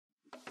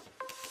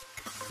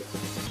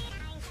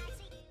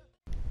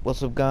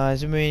What's up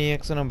guys, I'm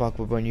Maniacs and I'm back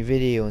with a brand new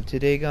video, and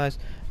today guys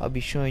I'll be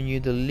showing you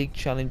the league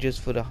challenges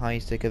for the high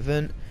stake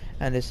event,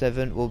 and this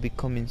event will be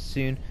coming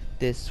soon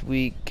this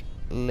week,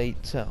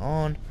 later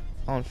on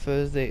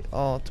Thursday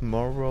or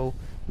tomorrow,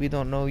 we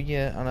don't know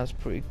yet, and that's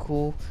pretty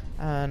cool.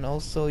 And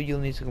also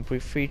you'll need to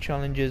complete 3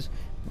 challenges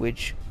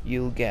which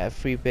you'll get a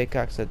free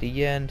pickaxe at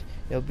the end.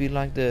 It'll be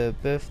like the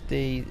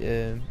birthday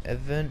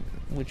event,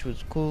 which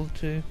was cool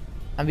too.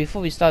 And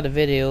before we start the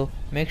video,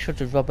 make sure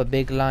to drop a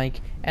big like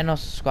and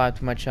also subscribe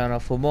to my channel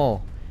for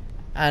more.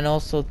 And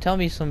also tell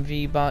me some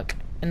feedback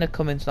in the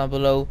comments down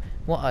below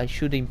what I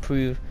should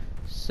improve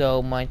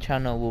so my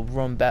channel will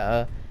run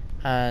better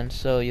and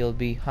so you'll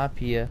be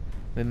happier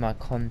with my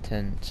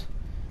content.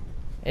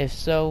 If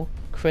so,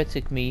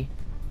 critique me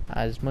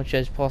as much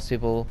as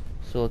possible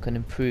so I can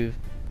improve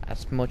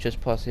as much as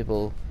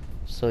possible.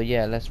 So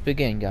yeah, let's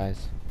begin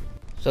guys.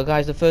 So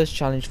guys, the first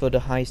challenge for the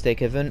high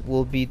stake event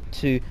will be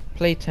to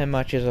play 10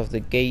 matches of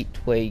the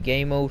gateway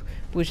game mode,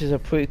 which is a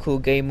pretty cool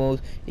game mode.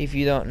 If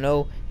you don't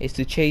know, it's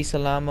to chase a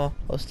llama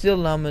or steal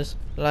llamas,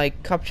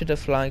 like capture the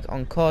flag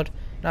on COD.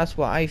 That's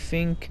what I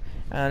think,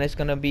 and it's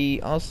gonna be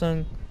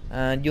awesome,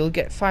 and you'll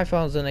get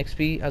 5000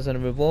 XP as a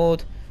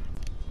reward.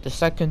 The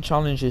second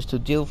challenge is to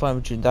deal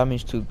 500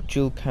 damage to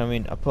dual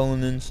carrying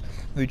opponents,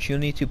 which you'll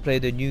need to play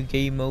the new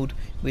game mode,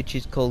 which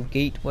is called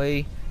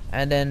Gateway.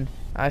 And then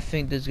I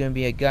think there's going to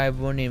be a guy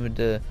running with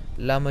the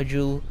llama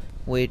jewel,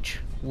 which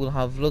will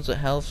have lots of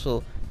health,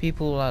 so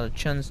people will have a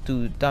chance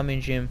to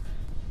damage him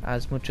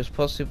as much as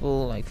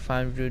possible, like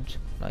 500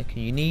 like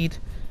you need,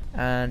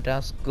 and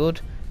that's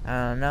good.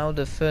 And now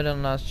the third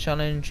and last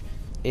challenge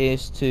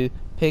is to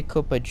pick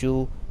up a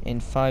jewel in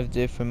 5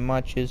 different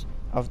matches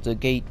of the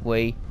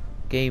gateway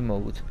game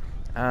mode,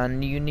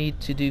 and you need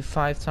to do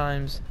 5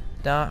 times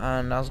that,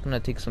 and that's gonna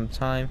take some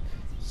time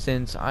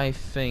since I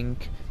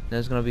think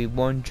there's gonna be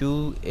 1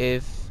 jewel.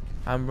 If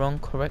I'm wrong,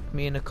 correct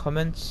me in the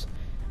comments.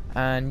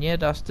 And yeah,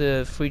 that's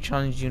the 3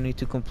 challenges you need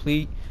to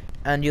complete,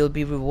 and you'll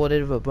be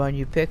rewarded with a brand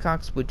new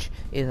pickaxe, which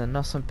is an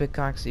awesome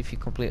pickaxe if you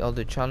complete all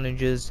the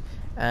challenges.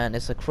 And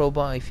it's a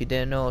crowbar. If you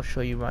didn't know, I'll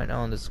show you right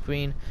now on the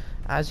screen.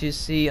 As you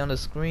see on the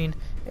screen,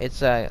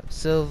 it's a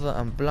silver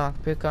and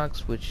black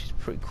pickaxe, which is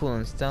pretty cool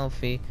and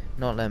stealthy,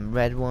 not them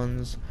red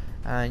ones.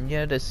 And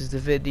yeah, this is the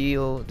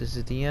video, this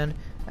is the end,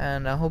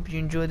 and I hope you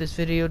enjoyed this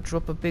video.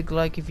 Drop a big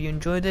like if you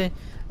enjoyed it.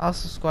 I'll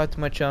subscribe to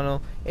my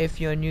channel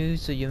if you're new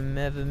so you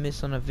never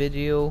miss on a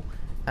video,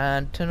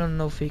 and turn on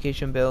the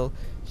notification bell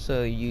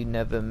so you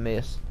never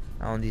miss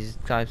on these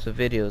types of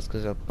videos,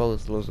 because I'll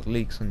post loads of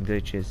leaks and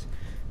glitches.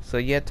 So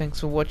yeah,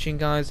 thanks for watching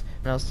guys,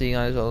 and I'll see you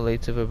guys all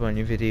later for a brand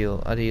new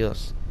video.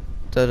 Adios,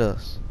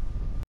 todos.